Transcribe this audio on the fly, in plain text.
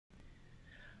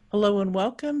Hello and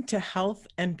welcome to Health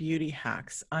and Beauty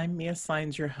Hacks. I'm Mia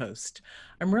Sines, your host.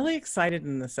 I'm really excited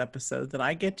in this episode that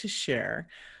I get to share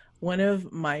one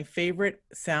of my favorite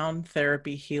sound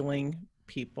therapy healing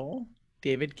people,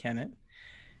 David Kennet.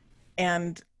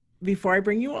 And before I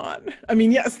bring you on,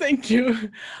 yes, thank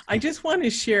you. I just want to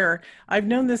share, I've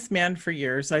known this man for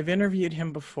years. I've interviewed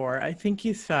him before. I think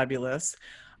he's fabulous.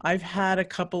 I've had a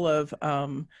couple of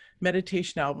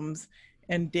meditation albums,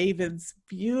 and David's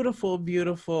beautiful,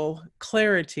 beautiful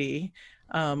clarity.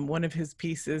 One of his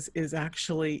pieces is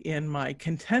actually in my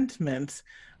contentment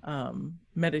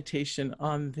meditation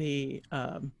on the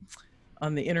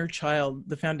inner child,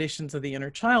 the foundations of the inner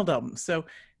child album. So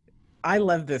I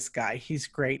love this guy. He's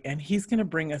great. And he's going to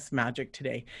bring us magic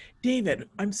today. David,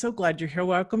 I'm so glad you're here.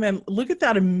 Welcome. And look at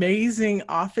that amazing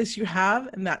office you have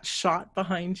and that shot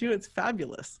behind you. It's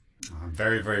fabulous. I'm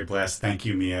very, very blessed. Thank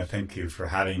you, Mia. Thank you for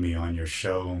having me on your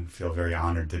show. I feel very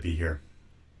honored to be here.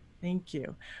 Thank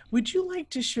you. Would you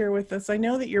like to share with us? I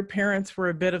know that your parents were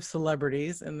a bit of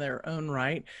celebrities in their own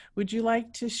right. Would you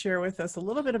like to share with us a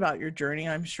little bit about your journey?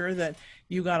 I'm sure that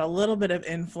you got a little bit of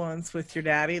influence with your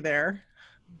daddy there.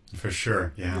 For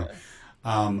sure, yeah.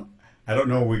 Yeah. I don't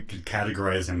know if we could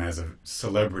categorize him as a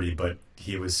celebrity, but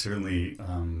he was certainly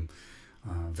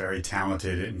very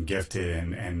talented and gifted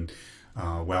and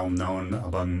well known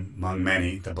among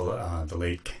many. The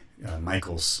late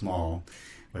Michael Small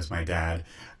was my dad.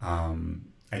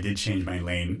 I did change my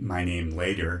name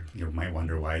later. You might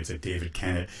wonder why it's a David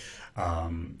Kennet,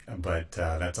 but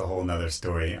that's a whole nother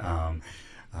story.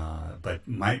 But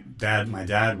my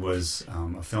dad was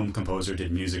a film composer,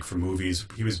 did music for movies.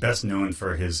 He was best known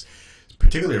for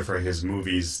particularly for his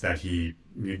movies that he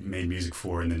made music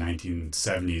for in the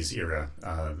 1970s era,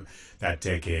 that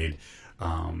decade.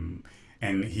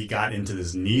 And he got into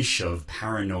this niche of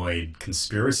paranoid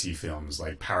conspiracy films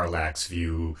like Parallax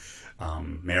View,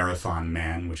 Marathon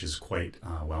Man, which is quite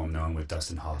well known with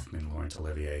Dustin Hoffman, Laurence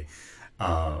Olivier,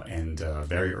 and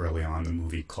very early on the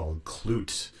movie called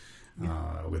Clute,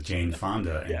 with Jane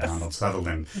Fonda and Yes. Donald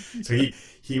Sutherland. So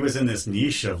he was in this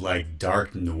niche of like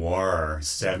dark noir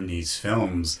 70s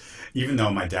films, even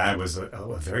though my dad was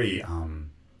a very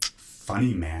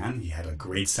funny man. He had a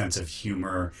great sense of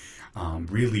humor,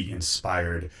 really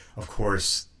inspired, of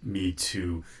course, me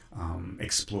to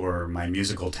explore my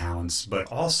musical talents, but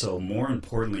also, more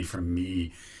importantly for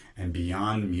me and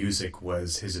beyond music,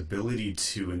 was his ability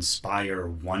to inspire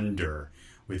wonder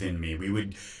within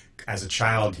me. As a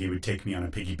child, he would take me on a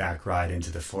piggyback ride into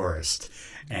the forest,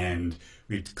 and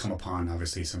we'd come upon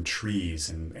obviously some trees,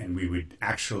 and we would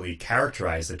actually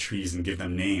characterize the trees and give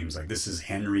them names. Like, this is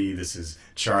Henry, this is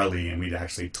Charlie, and we'd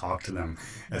actually talk to them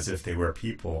as if they were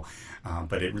people.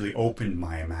 But it really opened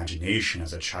my imagination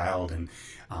as a child, and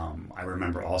I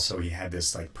remember also he had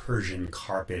this like Persian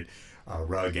carpet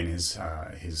rug in his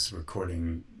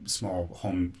recording small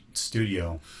home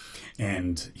studio,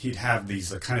 and he'd have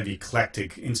these kind of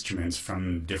eclectic instruments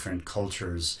from different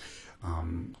cultures,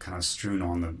 kind of strewn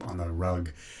on the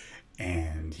rug,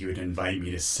 and he would invite me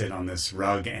to sit on this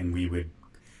rug, and we would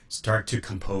start to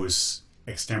compose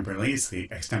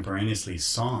extemporaneously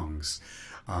songs.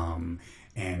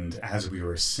 And as we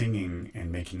were singing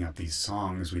and making up these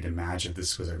songs, we'd imagine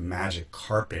this was a magic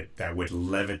carpet that would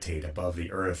levitate above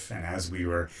the earth. And as we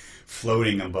were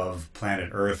floating above planet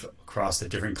Earth across the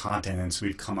different continents,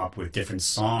 we'd come up with different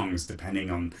songs depending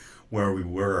on where we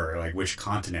were, like which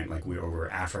continent, like we were over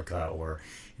Africa or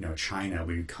China.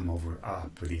 We'd come over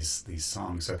up with these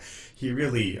songs. So he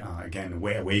really again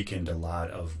awakened a lot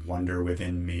of wonder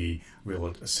within me,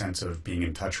 real sense of being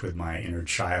in touch with my inner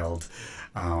child,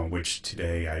 which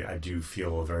today I do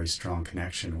feel a very strong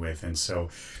connection with. And so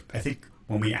I think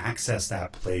when we access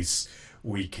that place,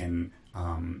 we can,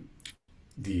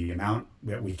 the amount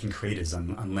that we can create is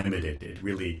unlimited. It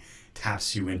really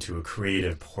taps you into a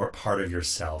creative part of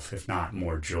yourself, if not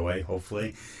more joy,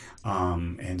 hopefully.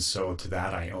 And so to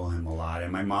that, I owe him a lot.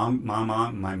 And my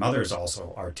mother is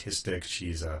also artistic.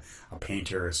 She's a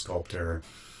painter, a sculptor.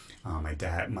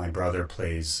 My brother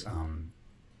plays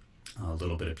a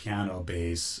little bit of piano,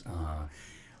 bass,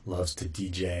 loves to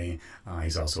DJ.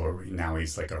 He's also now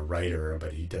he's like a writer,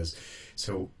 but he does.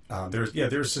 So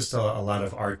there's just a lot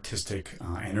of artistic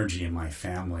energy in my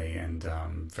family, and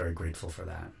very grateful for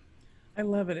that. I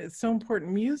love it. It's so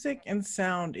important. Music and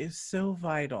sound is so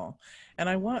vital. And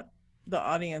I want the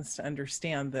audience to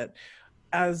understand that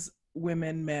as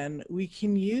women, men, we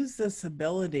can use this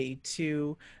ability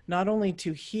to not only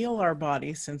to heal our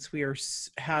body, since we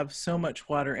have so much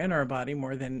water in our body,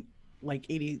 more than like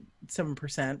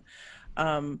 87%.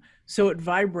 So it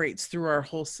vibrates through our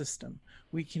whole system.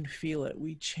 we can feel it,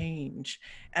 we change.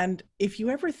 And if you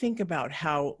ever think about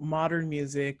how modern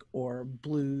music or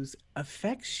blues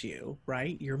affects you,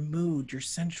 right? Your mood, your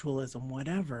sensualism,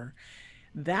 whatever,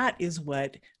 that is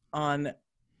what on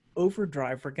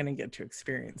overdrive we're going to get to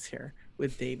experience here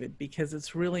with David, because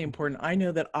it's really important. I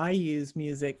know that I use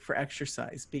music for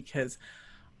exercise because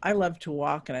I love to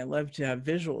walk and I love to have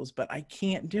visuals, but I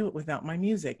can't do it without my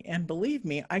music. And believe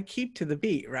me, I keep to the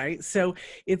beat, right? So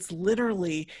it's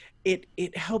literally,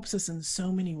 it helps us in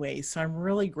so many ways. So I'm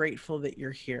really grateful that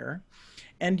you're here,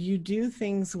 and you do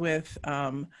things with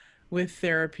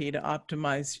therapy to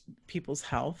optimize people's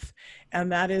health,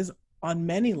 and that is on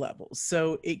many levels.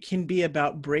 So it can be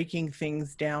about breaking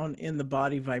things down in the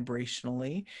body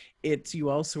vibrationally. It's, you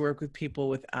also work with people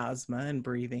with asthma and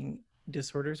breathing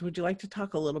disorders. Would you like to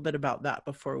talk a little bit about that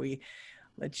before we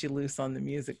let you loose on the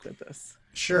music with us?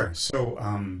 Sure. So,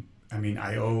 I mean,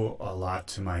 I owe a lot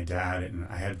to my dad, and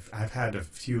I've had a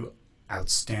few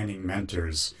outstanding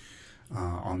mentors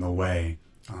on the way.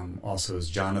 Also,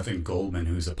 is Jonathan Goldman,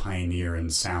 who's a pioneer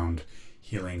in sound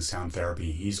healing, sound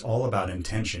therapy. He's all about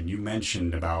intention. You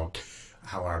mentioned about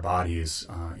how our body is,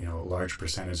 a large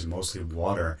percentage, mostly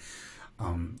water.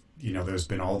 There's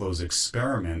been all those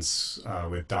experiments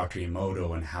with Dr.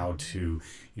 Emoto and how to,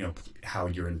 how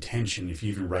your intention, if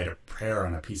you even write a prayer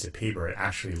on a piece of paper, it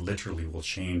actually literally will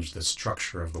change the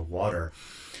structure of the water.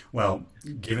 Well,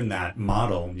 given that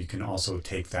model, you can also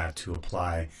take that to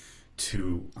apply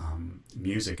to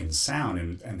music and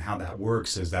sound. And how that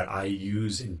works is that I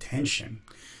use intention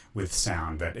with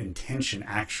sound. That intention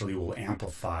actually will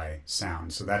amplify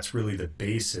sound. So that's really the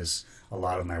basis a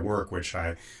lot of my work, which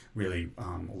I really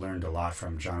learned a lot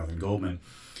from Jonathan Goldman.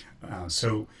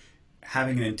 So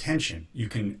having an intention, you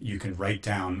can write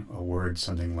down a word,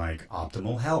 something like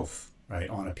optimal health, right,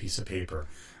 on a piece of paper.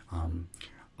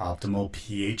 Optimal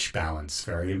pH balance,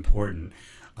 very important.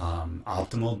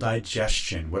 Optimal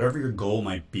digestion, whatever your goal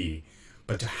might be,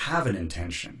 but to have an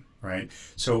intention, right?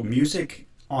 So music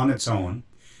on its own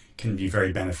can be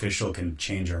very beneficial, can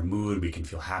change our mood. We can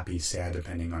feel happy, sad,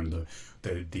 depending on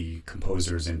the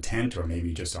composer's intent, or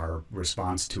maybe just our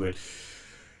response to it.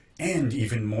 And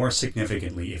even more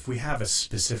significantly, if we have a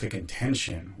specific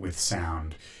intention with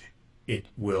sound, it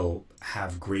will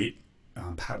have great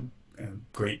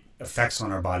effects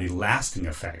on our body, lasting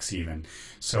effects even.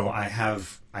 So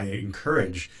I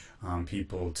encourage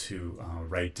people to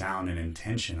write down an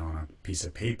intention on a piece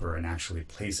of paper and actually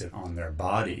place it on their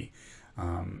body.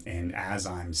 And as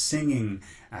I'm singing,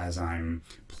 as I'm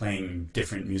playing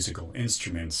different musical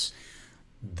instruments,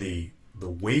 the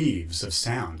waves of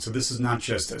sound. So this is not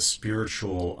just a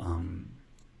spiritual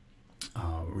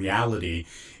reality,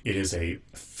 it is a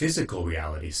physical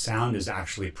reality. Sound is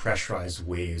actually pressurized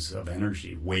waves of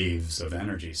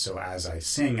energy. So as I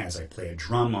sing, as I play a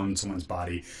drum on someone's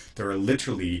body, there are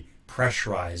literally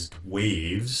pressurized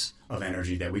waves of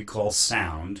energy that we call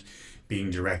sound being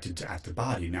directed at the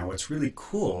body. Now, what's really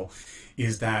cool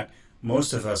is that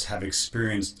most of us have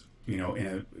experienced,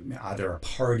 in either a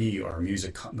party or a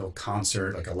musical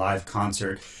concert, like a live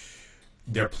concert,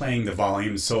 they're playing the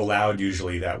volume so loud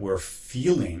usually that we're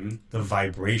feeling the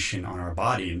vibration on our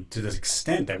body, and to the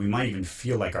extent that we might even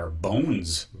feel like our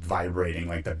bones vibrating,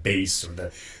 like the bass or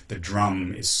the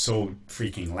drum is so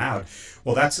freaking loud.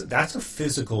 Well, that's a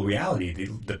physical reality.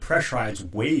 The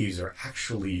pressurized waves are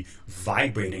actually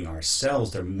vibrating our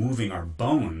cells. They're moving our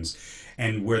bones.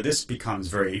 And where this becomes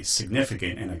very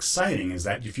significant and exciting is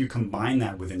that if you combine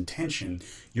that with intention,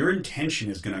 your intention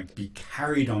is going to be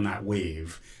carried on that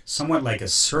wave, somewhat like a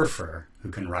surfer who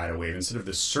can ride a wave. Instead of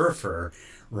the surfer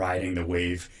riding the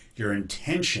wave, your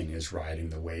intention is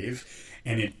riding the wave,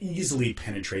 and it easily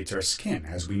penetrates our skin.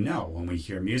 As we know, when we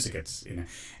hear music,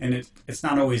 it's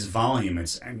not always volume.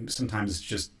 And sometimes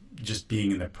it's just being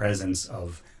in the presence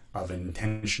of an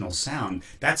intentional sound.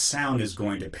 That sound is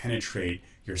going to penetrate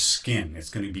your skin. It's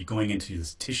going to be going into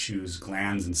the tissues,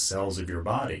 glands, and cells of your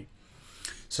body.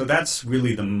 So that's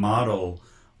really the model,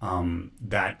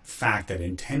 that fact that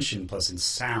intention plus in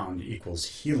sound equals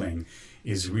healing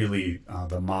is really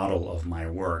the model of my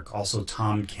work. Also,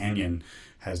 Tom Kennet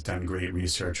has done great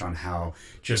research on how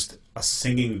just a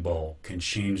singing bowl can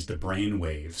change the brain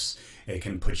waves. It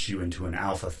can put you into an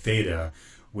alpha theta,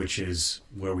 which is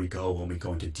where we go when we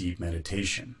go into deep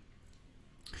meditation.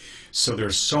 So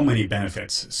there's so many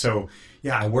benefits. So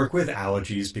yeah, I work with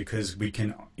allergies because we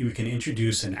can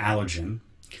introduce an allergen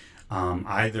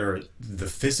either the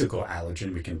physical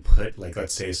allergen, we can put, like,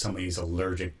 let's say somebody's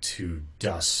allergic to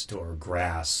dust or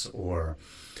grass or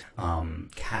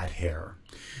cat hair,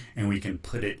 and we can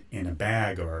put it in a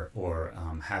bag or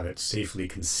have it safely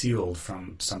concealed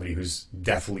from somebody who's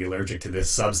definitely allergic to this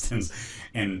substance,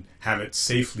 and have it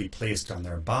safely placed on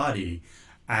their body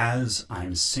as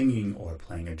I'm singing or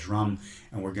playing a drum,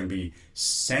 and we're going to be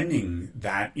sending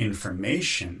that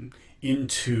information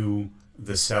into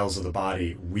the cells of the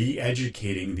body,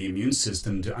 re-educating the immune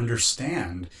system to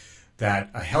understand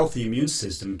that a healthy immune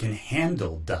system can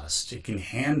handle dust, it can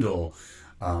handle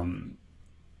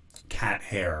cat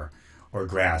hair or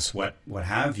grass, what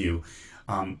have you.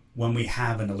 When we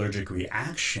have an allergic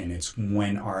reaction, it's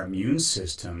when our immune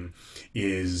system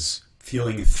is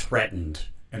feeling threatened.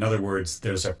 In other words,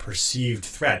 there's a perceived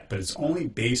threat, but it's only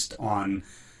based on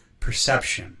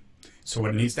perception. So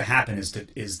what needs to happen is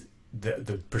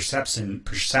the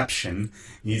perception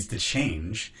needs to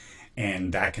change,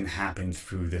 and that can happen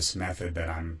through this method that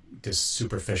I'm just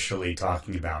superficially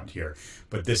talking about here.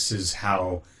 But this is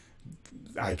how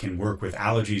I can work with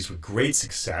allergies with great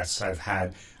success. I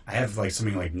have like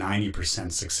something like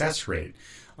 90% success rate.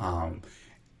 I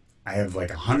have like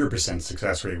 100%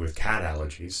 success rate with cat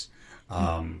allergies,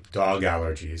 dog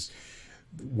allergies.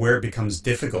 Where it becomes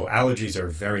difficult, allergies are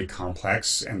very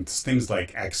complex, and things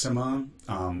like eczema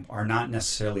are not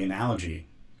necessarily an allergy.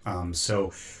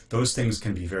 So those things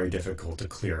can be very difficult to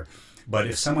clear. But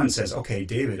if someone says, okay,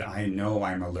 David, I know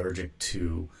I'm allergic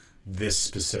to this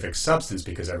specific substance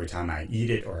because every time I eat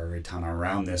it or every time I'm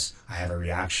around this, I have a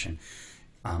reaction.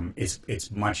 It's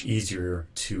much easier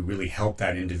to really help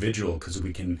that individual because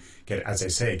we can get, as I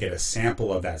say, get a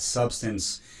sample of that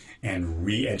substance and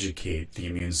re-educate the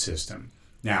immune system.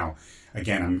 Now,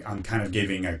 again, I'm kind of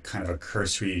giving a kind of a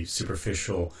cursory,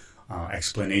 superficial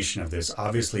explanation of this.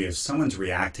 Obviously, if someone's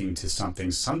reacting to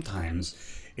something, sometimes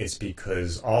it's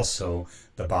because also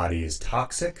the body is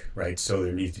toxic, right? So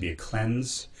there needs to be a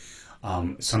cleanse.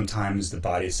 Sometimes the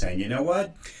body is saying, you know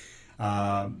what,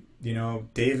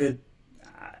 David,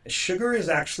 sugar is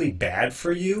actually bad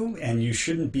for you and you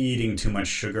shouldn't be eating too much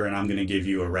sugar, and I'm going to give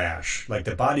you a rash. Like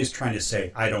the body's trying to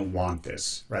say, I don't want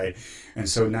this, right? And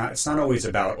so now it's not always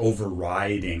about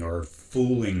overriding or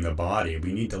fooling the body.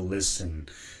 We need to listen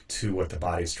to what the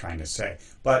body's trying to say.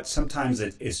 But sometimes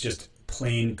it's just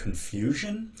plain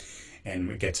confusion, and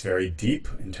it gets very deep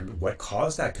in terms of what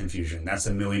caused that confusion. That's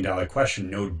a $1,000,000 question.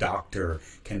 No doctor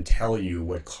can tell you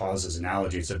what causes an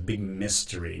allergy. It's a big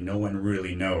mystery. No one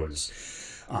really knows.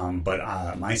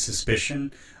 But my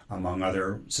suspicion, among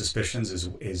other suspicions,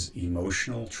 is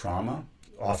emotional trauma.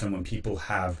 Often when people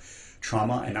have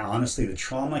trauma, and honestly, the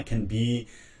trauma can be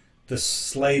the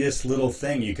slightest little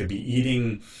thing. You could be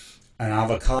eating an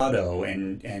avocado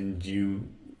and you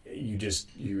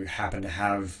happen to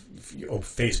have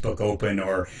Facebook open,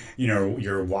 or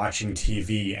you're watching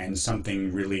TV and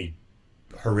something really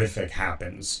horrific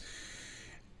happens.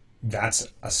 That's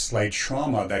a slight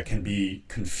trauma that can be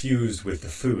confused with the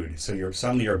food. So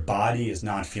suddenly your body is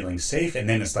not feeling safe, and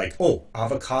then it's like, oh,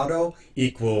 avocado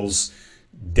equals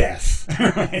death.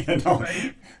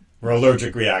 Right. Or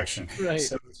allergic reaction. Right.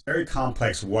 So it's very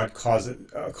complex what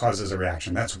causes a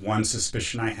reaction. That's one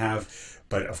suspicion I have.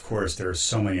 But of course, there are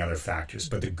so many other factors.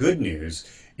 But the good news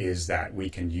is that we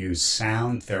can use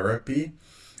sound therapy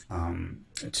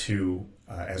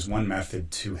as one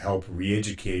method to help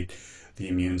re-educate the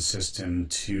immune system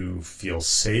to feel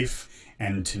safe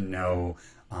and to know,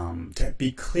 to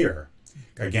be clear.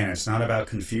 Again, it's not about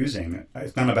confusing.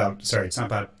 It's not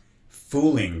about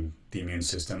fooling the immune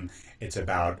system. It's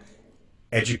about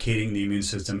educating the immune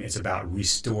system. It's about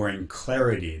restoring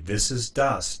clarity. This is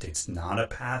dust. It's not a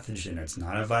pathogen. It's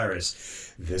not a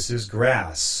virus. This is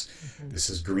grass. Mm-hmm. This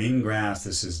is green grass.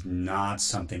 This is not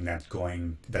something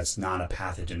that's not a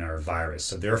pathogen or a virus.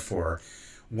 So therefore,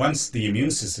 once the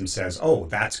immune system says, oh,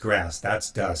 that's grass,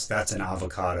 that's dust, that's an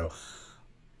avocado,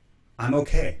 I'm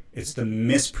okay. It's the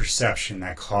misperception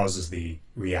that causes the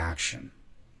reaction.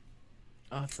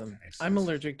 Awesome. I'm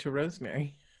allergic to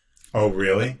rosemary. Oh,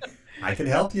 really? I could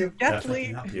help you.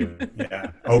 Definitely Definitely. help you.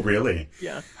 Yeah. Oh, really?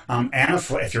 Yeah.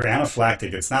 If you're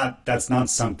anaphylactic, that's not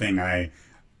something I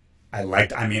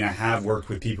liked. I mean, I have worked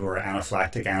with people who are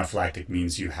anaphylactic. Anaphylactic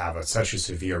means you have such a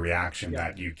severe reaction Yeah.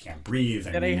 that you can't breathe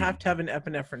and And I you have to have an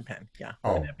epinephrine pen. Yeah. An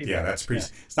Oh, yeah, EpiPen. that's pretty.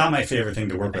 Yeah. It's not my favorite thing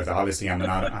to work with. Obviously, I'm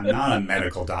not a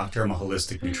medical doctor. I'm a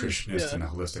holistic nutritionist Yeah. and a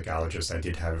holistic allergist.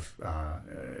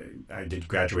 I did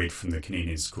graduate from the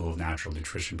Canadian School of Natural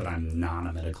Nutrition, but I'm not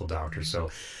a medical doctor. So,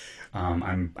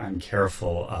 I'm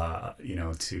careful,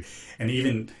 to, and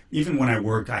even when I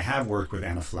work, I have worked with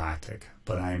anaphylactic,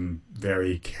 but I'm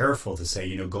very careful to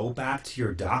say, go back to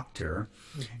your doctor.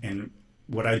 And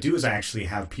what I do is I actually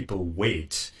have people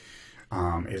wait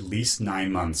at least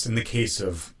 9 months. In the case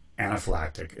of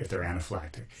anaphylactic, if they're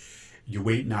anaphylactic, you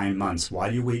wait 9 months. Why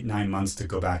do you wait 9 months to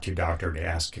go back to your doctor to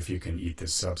ask if you can eat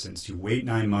this substance? You wait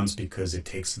 9 months because it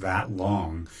takes that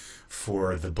long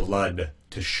for the blood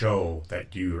to show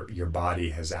that your body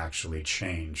has actually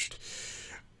changed.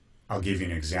 I'll give you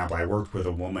an example. I worked with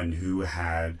a woman who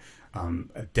had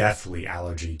a deathly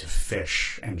allergy to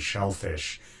fish and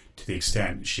shellfish, to the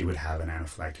extent she would have an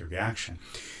anaphylactic reaction.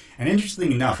 And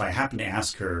interestingly enough, I happened to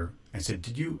ask her, I said,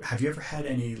 have you ever had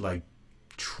any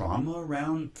trauma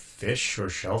around fish or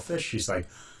shellfish? She's like,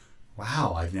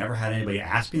 wow, I've never had anybody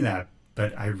ask me that.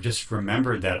 But I just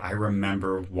remembered that I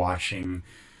remember watching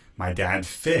my dad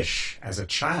fish as a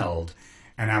child,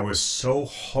 and I was so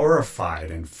horrified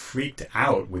and freaked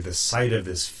out with the sight of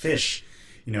this fish,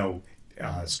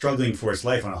 struggling for its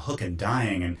life on a hook and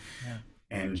dying.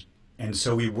 Yeah. And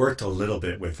so we worked a little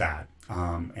bit with that,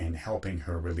 and helping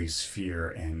her release fear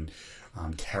and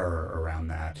terror around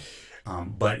that.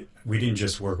 But we didn't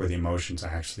just work with the emotions. I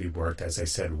actually worked, as I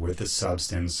said, with the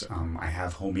substance. I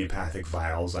have homeopathic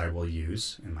vials I will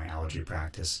use in my allergy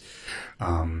practice,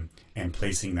 and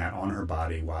placing that on her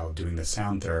body while doing the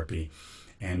sound therapy.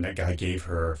 And I gave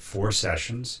her 4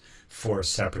 sessions, 4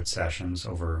 separate sessions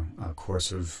over a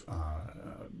course of,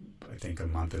 I think, a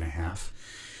month and a half.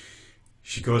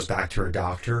 She goes back to her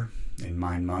doctor in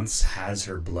 9 months, has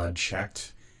her blood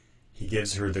checked. He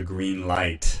gives her the green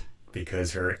light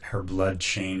because her blood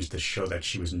changed to show that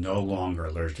she was no longer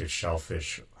allergic to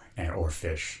shellfish or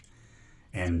fish.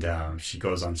 And she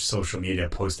goes on social media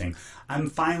posting, I'm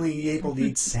finally able to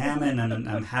eat salmon and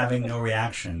I'm having no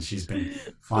reaction. She's been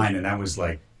fine. And that was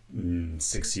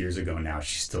 6 years ago now.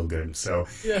 She's still good. So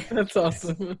yeah, that's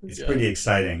awesome. It's pretty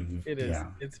exciting. It is. Yeah.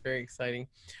 It's very exciting.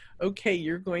 Okay,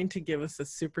 you're going to give us a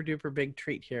super duper big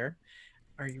treat here.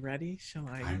 Are you ready? Shall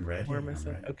I? I'm ready. Warm us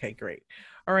up? Okay, great.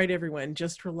 All right, everyone,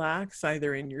 just relax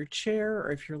either in your chair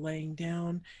or if you're laying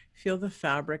down. Feel the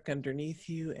fabric underneath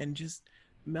you and just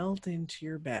melt into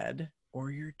your bed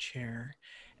or your chair.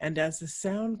 And as the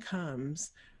sound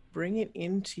comes, bring it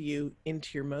into you,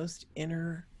 into your most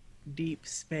inner deep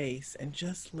space, and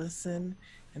just listen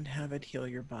and have it heal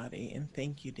your body. And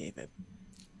thank you, David.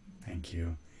 Thank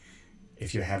you.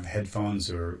 If you have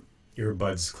headphones or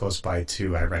earbuds close by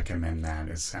too, I recommend that.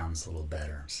 It sounds a little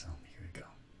better. So here we go.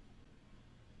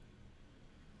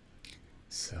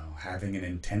 So having an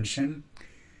intention,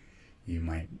 you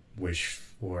might wish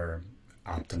for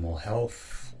optimal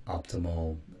health,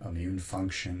 optimal immune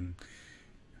function,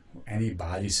 any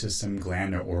body system,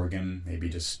 gland or organ. Maybe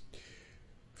just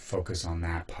focus on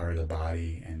that part of the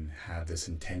body and have this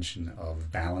intention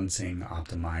of balancing,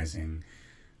 optimizing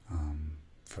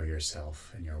for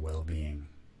yourself and your well-being.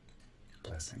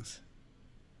 Blessings.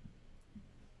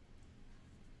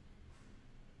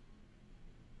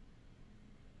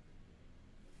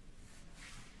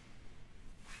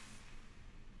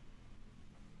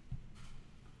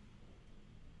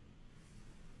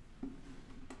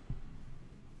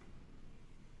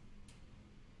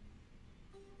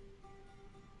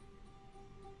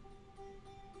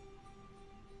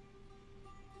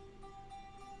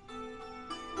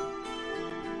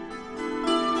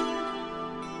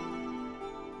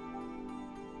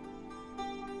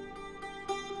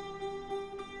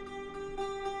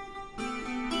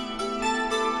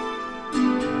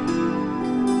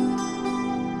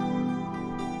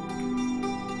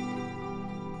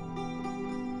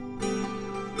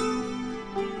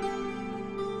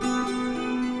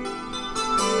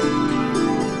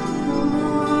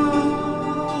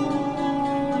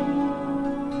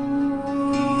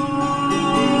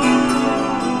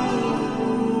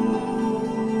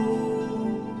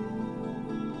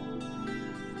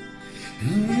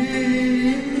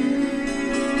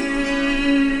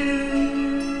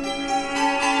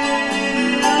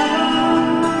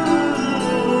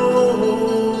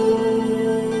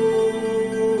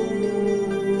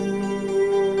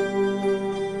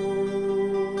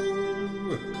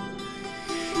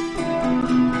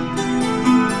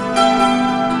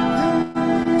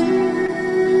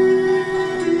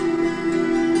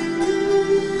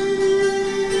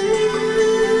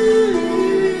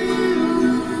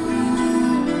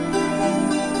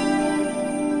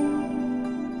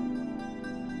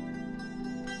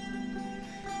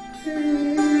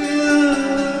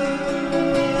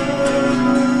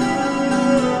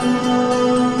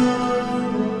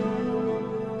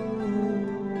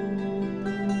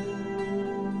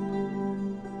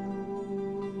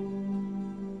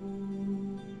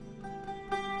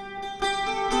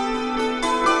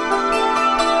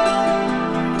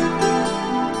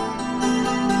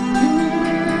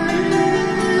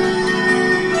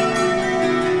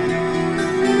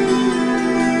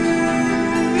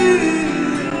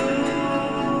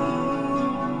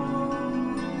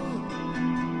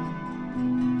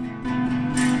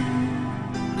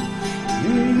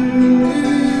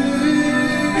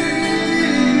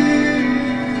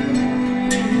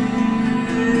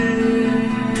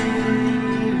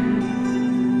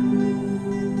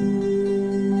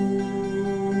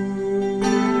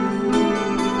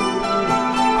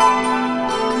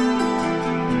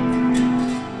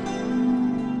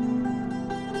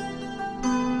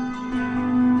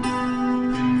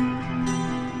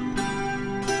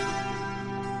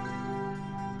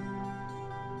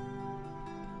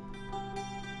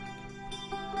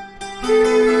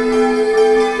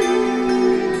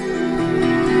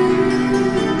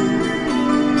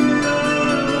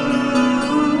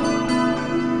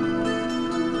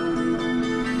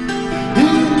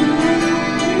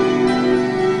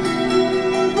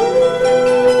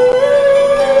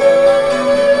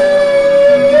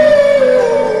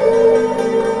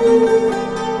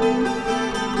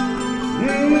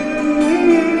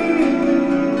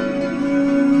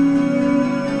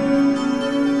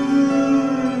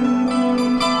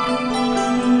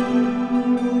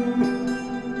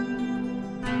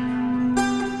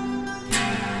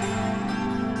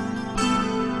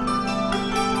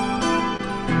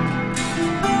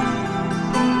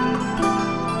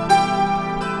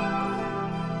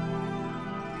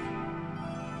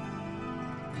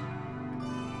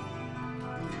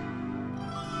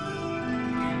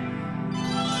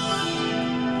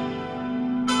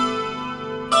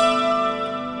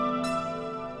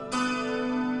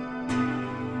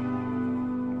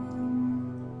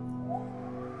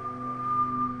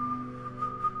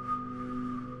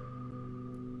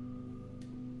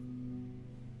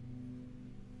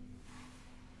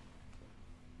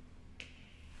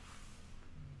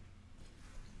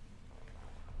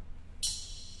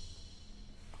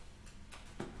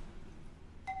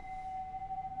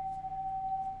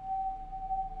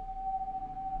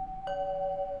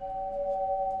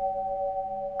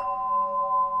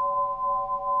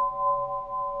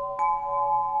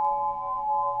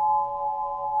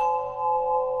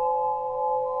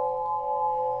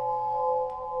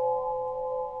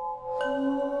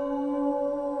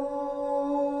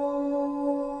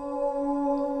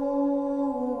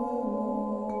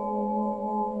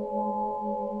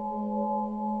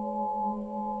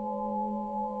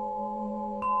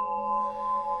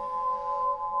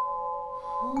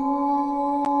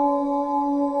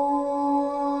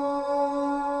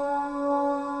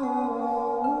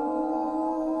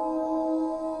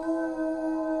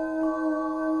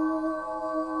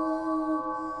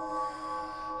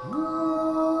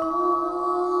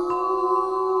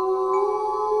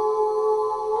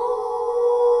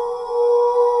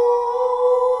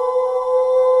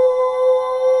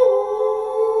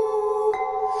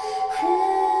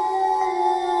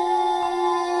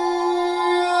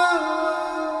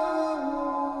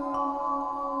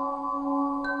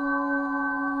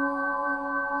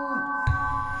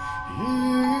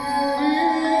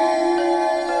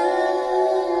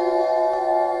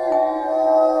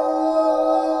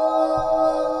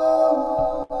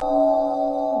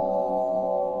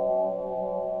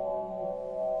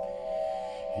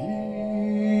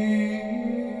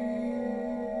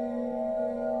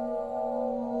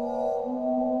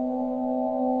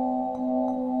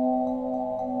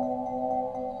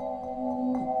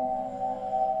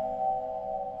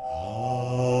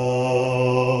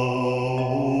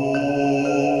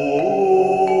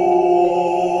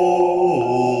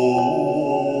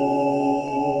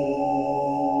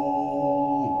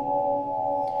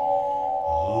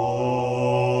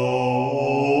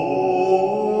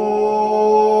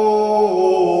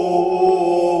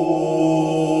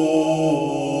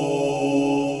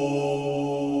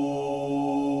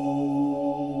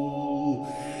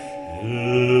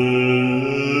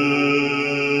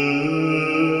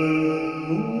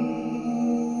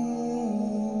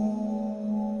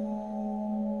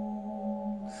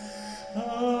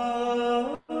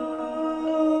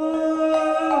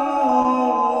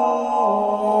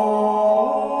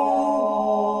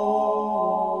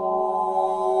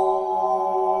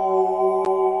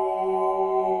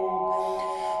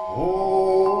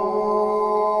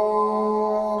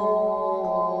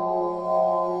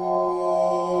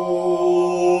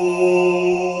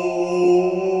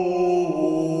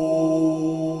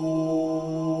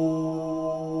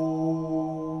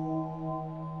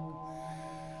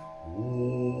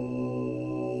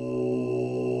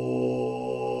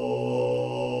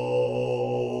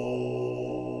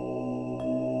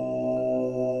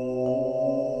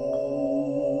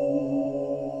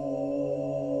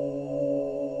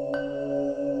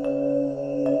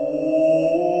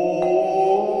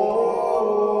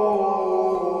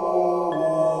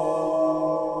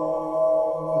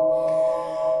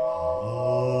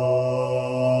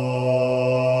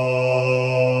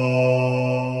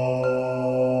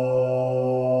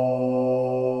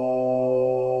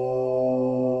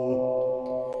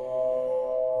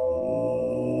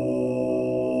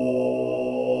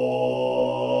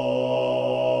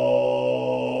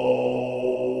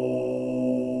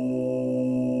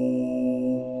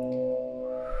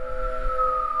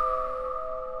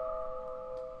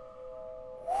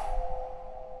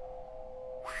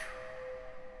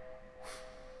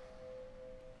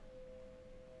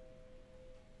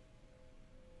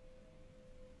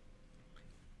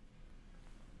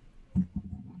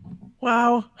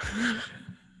 Wow.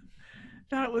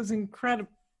 That was incredible.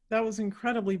 That was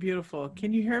incredibly beautiful.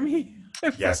 Can you hear me?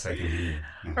 All Yes, I can hear you.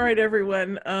 Yeah. right,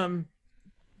 everyone. Come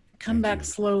Thank back you.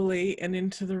 slowly and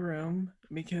into the room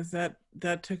because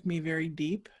that took me very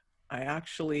deep. I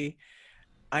actually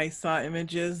I saw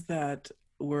images that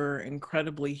were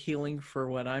incredibly healing for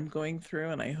what I'm going through,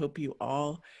 and I hope you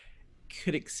all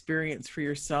could experience for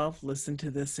yourself. Listen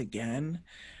to this again.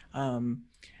 Um,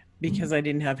 because I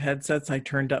didn't have headsets, I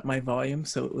turned up my volume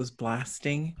so it was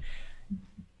blasting.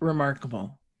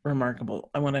 Remarkable, remarkable.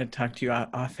 I want to talk to you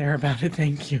off air about it.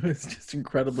 Thank you. It's just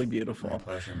incredibly My beautiful.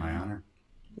 pleasure, my honor.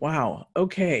 Wow.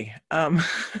 Okay. I'm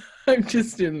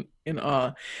just in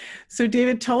awe. So,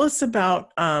 David, tell us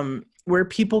about where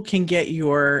people can get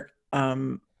your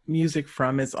music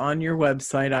from. It's on your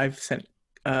website. I've sent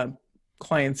uh,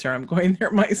 clients there. I'm going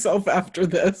there myself after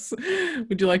this.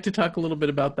 Would you like to talk a little bit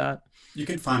about that? You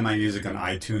can find my music on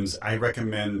iTunes. I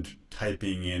recommend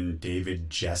typing in David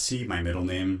Jesse, my middle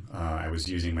name. I was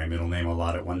using my middle name a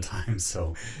lot at one time,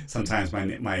 so sometimes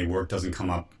my work doesn't come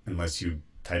up unless you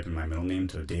type in my middle name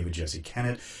to David Jesse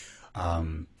Kennet.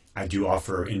 I do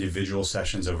offer individual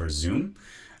sessions over Zoom,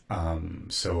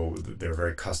 so they're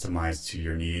very customized to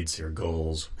your needs, your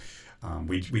goals.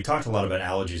 We talked a lot about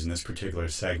allergies in this particular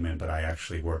segment, but I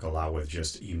actually work a lot with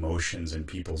just emotions and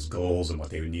people's goals and what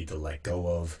they would need to let go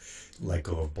of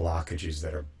blockages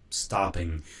that are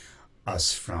stopping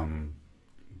us from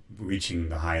reaching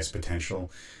the highest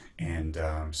potential. And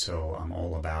so I'm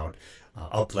all about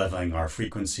up-leveling our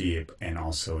frequency and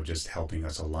also just helping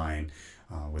us align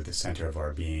with the center of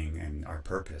our being and our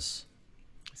purpose.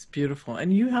 It's beautiful.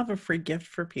 And you have a free gift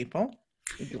for people.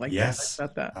 Would you like to talk Yes,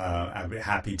 about that? I'd be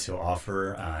happy to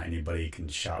offer. Anybody can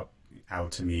shout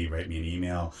out to me, write me an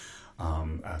email,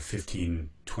 a 15,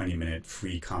 20-minute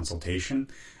free consultation,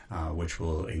 which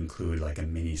will include like a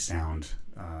mini sound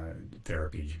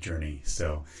therapy journey.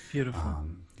 So, Beautiful.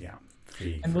 yeah,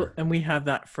 free And for. we have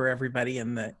that for everybody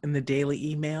in the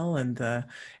daily email and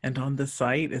on the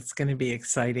site. It's going to be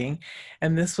exciting.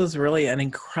 And this was really an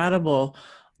incredible,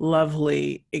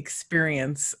 lovely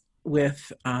experience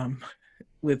with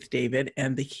David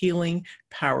and the healing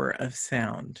power of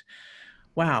sound.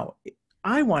 Wow.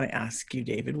 I want to ask you,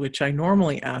 David, which I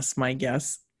normally ask my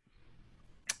guests.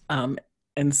 Um,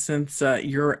 and since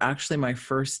you're actually my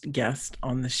first guest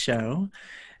on the show,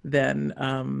 then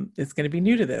it's going to be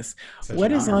new to this. Such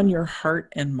What an is honor. on your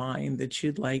heart and mind that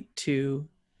you'd like to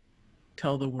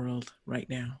tell the world right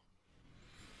now?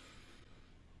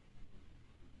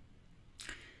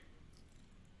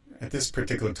 At this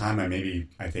particular time,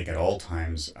 I think at all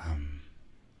times,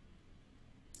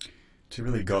 to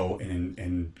really go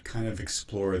and kind of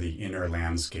explore the inner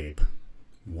landscape.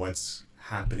 What's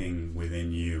happening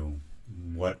within you?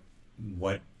 What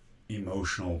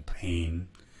emotional pain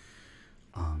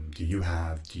do you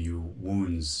have? Do you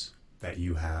wounds that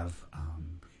you have?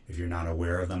 If you're not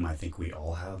aware of them, I think we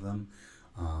all have them.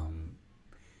 Um,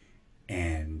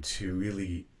 and to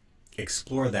really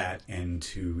explore that and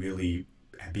to really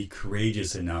be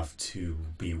courageous enough to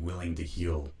be willing to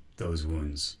heal those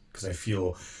wounds. Because I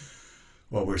feel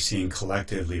what we're seeing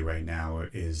collectively right now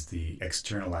is the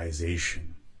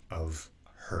externalization of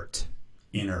hurt,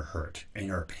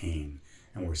 inner pain.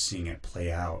 And we're seeing it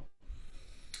play out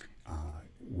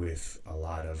with a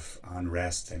lot of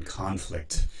unrest and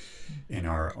conflict in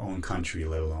our own country,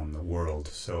 let alone the world.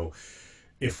 So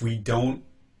if we don't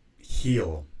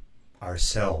heal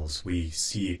ourselves. We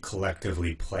see it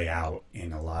collectively play out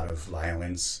in a lot of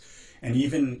violence. And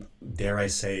even, dare I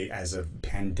say, as a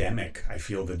pandemic, I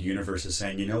feel the universe is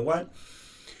saying, you know what?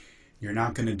 You're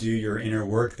not going to do your inner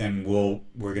work, then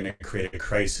we're going to create a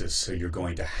crisis. So you're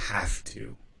going to have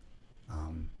to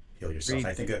heal yourself. Agreed.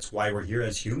 I think that's why we're here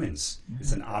as humans.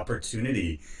 It's Mhm. an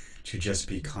opportunity to just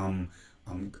become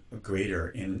greater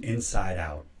inside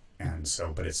out. And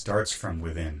so, but it starts from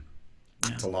within.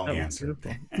 Yeah, It's a long that was answer.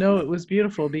 beautiful. No, it was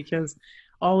beautiful because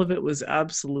all of it was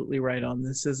absolutely right on.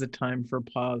 This is a time for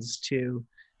pause to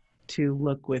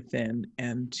look within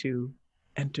and to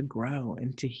grow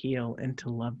and to heal and to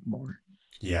love more.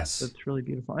 Yes. That's really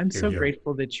beautiful. I'm Here, so here.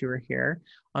 grateful that you are here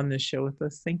on this show with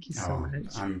us. Thank you so Oh,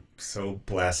 much. I'm so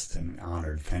blessed and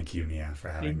honored. Thank you, Mia, for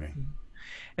having Thank me. you.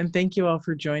 And thank you all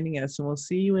for joining us. And we'll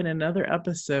see you in another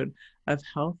episode of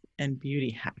Health and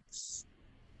Beauty Hacks.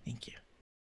 Thank you.